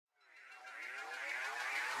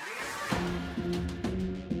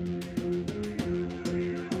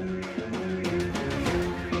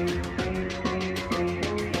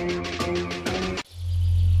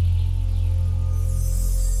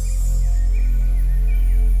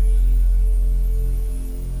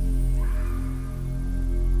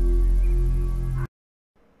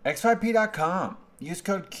x5p.com. Use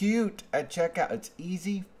code CUTE at checkout. It's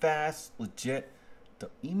easy, fast, legit.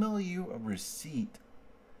 They'll email you a receipt.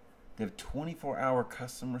 They have 24-hour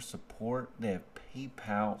customer support. They have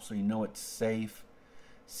PayPal, so you know it's safe.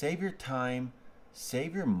 Save your time.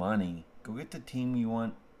 Save your money. Go get the team you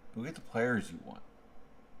want. Go get the players you want.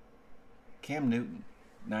 Cam Newton,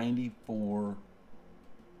 94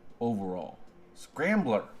 overall.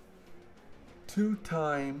 Scrambler.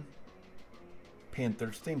 2-time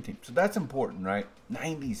Panthers theme team. So that's important, right?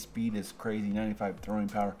 90 speed is crazy. 95 throwing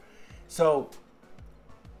power. So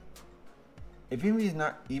even if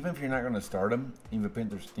you're not going to start him, even a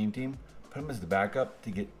Panthers theme team, put him as the backup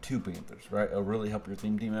to get 2 Panthers, right? It'll really help your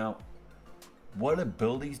theme team out. What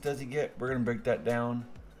abilities does he get? We're going to break that down.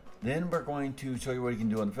 Then we're going to show you what he can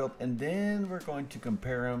do on the field, and then we're going to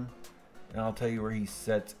compare him, and I'll tell you where he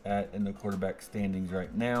sets at in the quarterback standings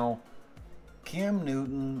right now. Cam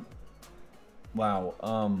Newton, wow.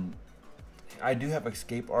 I do have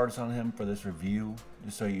escape artists on him for this review,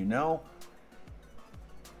 just so you know.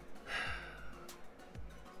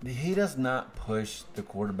 He does not push the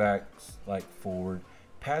quarterbacks like forward.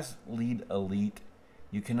 Pass lead elite,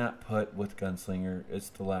 you cannot put with Gunslinger. It's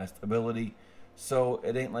the last ability. So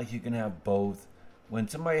it ain't like you can have both. When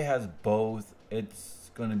somebody has both, it's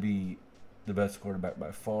going to be the best quarterback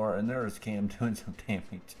by far. And there is Cam doing some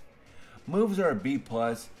damage. Moves are a B+.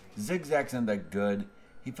 Zigzag's not that good.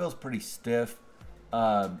 He feels pretty stiff.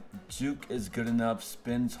 Juke is good enough.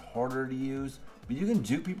 Spin's harder to use. But you can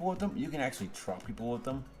juke people with them. You can actually trot people with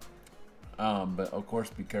them. But of course,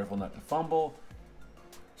 be careful not to fumble.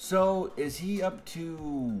 So is he up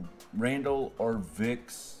to Randall or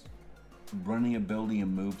Vic's running ability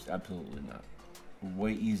and moves? Absolutely not.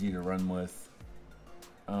 Way easy to run with.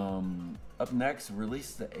 Up next,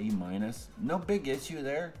 release the A-. No big issue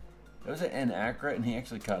there. It was inaccurate and he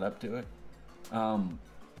actually caught up to it.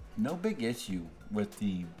 No big issue with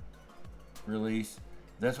the release.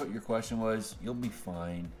 If that's what your question was, you'll be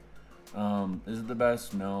fine. Is it the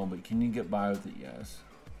best? No, but can you get by with it? Yes.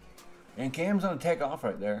 And Cam's gonna take off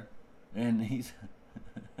right there, and he's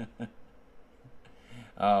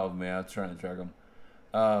oh man, I was trying to track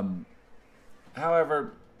him.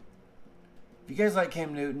 However, if you guys like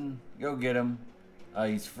Cam Newton, go get him.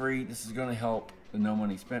 He's free. This is gonna help the no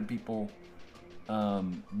money spent people.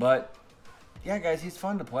 But yeah, guys, he's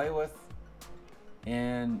fun to play with,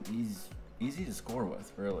 and he's easy to score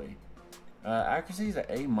with, really. Accuracy is an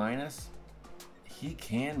A-. He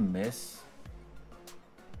can miss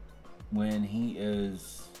when he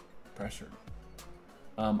is pressured.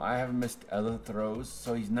 I haven't missed other throws,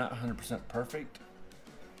 so he's not 100% perfect.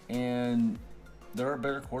 And there are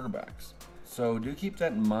better quarterbacks. So do keep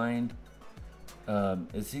that in mind.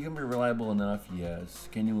 Is he going to be reliable enough? Yes.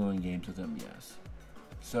 Can you win games with him? Yes.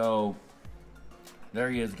 So there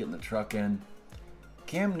he is getting the truck in.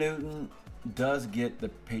 Cam Newton does get the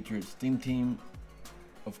Patriots theme team.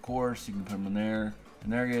 Of course, you can put him in there.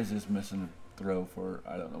 And there he is, just missing a throw for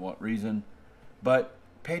I don't know what reason. But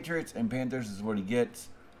Patriots and Panthers is what he gets.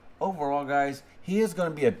 Overall, guys, he is going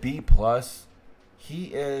to be a B+. He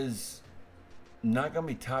is not going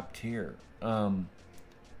to be top tier.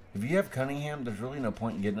 If you have Cunningham, there's really no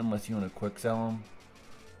point in getting him unless you want to quick sell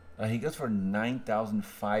him. He goes for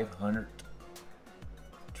 9,500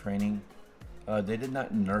 training. They did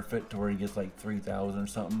not nerf it to where he gets like 3,000 or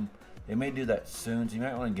something. They may do that soon, so you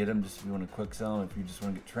might want to get him just if you want to quick sell him, if you just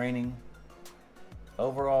want to get training.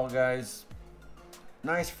 Overall, guys,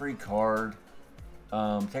 nice free card.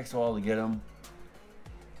 Takes a while to get him.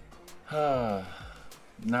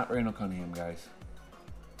 Not Randall Cunningham, guys.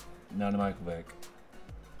 Not a Michael Vick.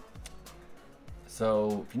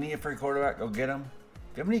 So if you need a free quarterback, go get him.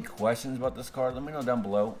 If you have any questions about this card, let me know down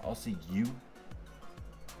below. I'll see you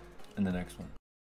in the next one.